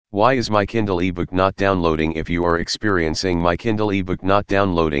Why is my Kindle ebook not downloading? If you are experiencing my Kindle ebook not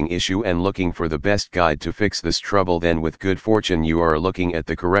downloading issue and looking for the best guide to fix this trouble, then with good fortune you are looking at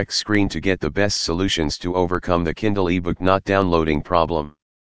the correct screen to get the best solutions to overcome the Kindle ebook not downloading problem.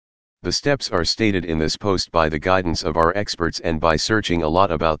 The steps are stated in this post by the guidance of our experts and by searching a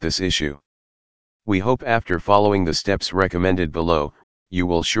lot about this issue. We hope after following the steps recommended below, you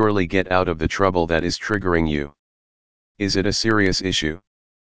will surely get out of the trouble that is triggering you. Is it a serious issue?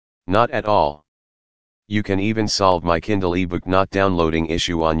 Not at all. You can even solve my Kindle ebook not downloading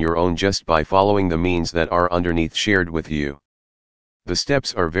issue on your own just by following the means that are underneath shared with you. The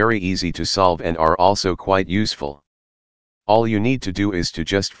steps are very easy to solve and are also quite useful. All you need to do is to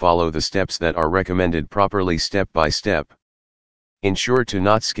just follow the steps that are recommended properly step by step. Ensure to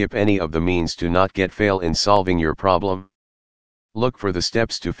not skip any of the means to not get fail in solving your problem. Look for the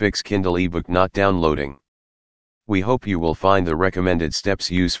steps to fix Kindle ebook not downloading. We hope you will find the recommended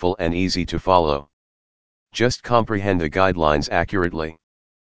steps useful and easy to follow. Just comprehend the guidelines accurately.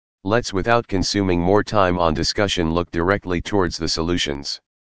 Let's, without consuming more time on discussion, look directly towards the solutions.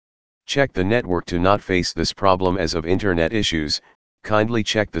 Check the network to not face this problem as of internet issues. Kindly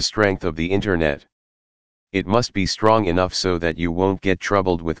check the strength of the internet. It must be strong enough so that you won't get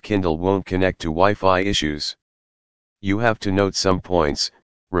troubled with Kindle won't connect to Wi-Fi issues. You have to note some points.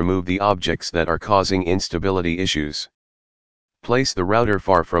 Remove the objects that are causing instability issues. Place the router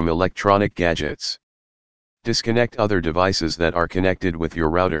far from electronic gadgets. Disconnect other devices that are connected with your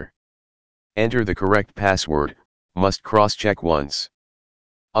router. Enter the correct password, must cross-check once.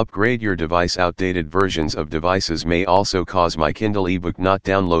 Upgrade your device. Outdated versions of devices may also cause my Kindle ebook not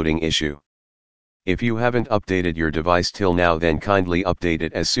downloading issue. If you haven't updated your device till now, then kindly update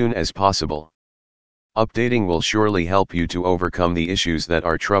it as soon as possible. Updating will surely help you to overcome the issues that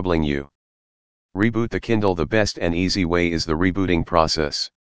are troubling you. Reboot the Kindle. The best and easy way is the rebooting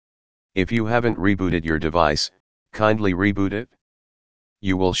process. If you haven't rebooted your device, kindly reboot it.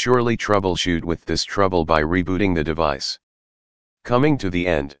 You will surely troubleshoot with this trouble by rebooting the device. Coming to the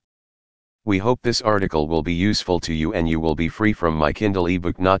end. We hope this article will be useful to you and you will be free from my Kindle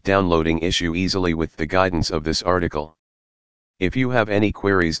ebook not downloading issue easily with the guidance of this article. If you have any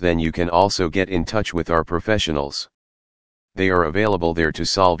queries, then you can also get in touch with our professionals. They are available there to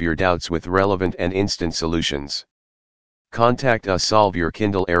solve your doubts with relevant and instant solutions. Contact us. Solve your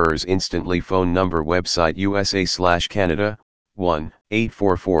Kindle errors instantly. Phone number, website USA/Canada,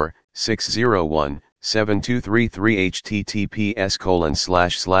 1-844-601-7233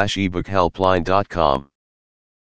 https://ebookhelpline.com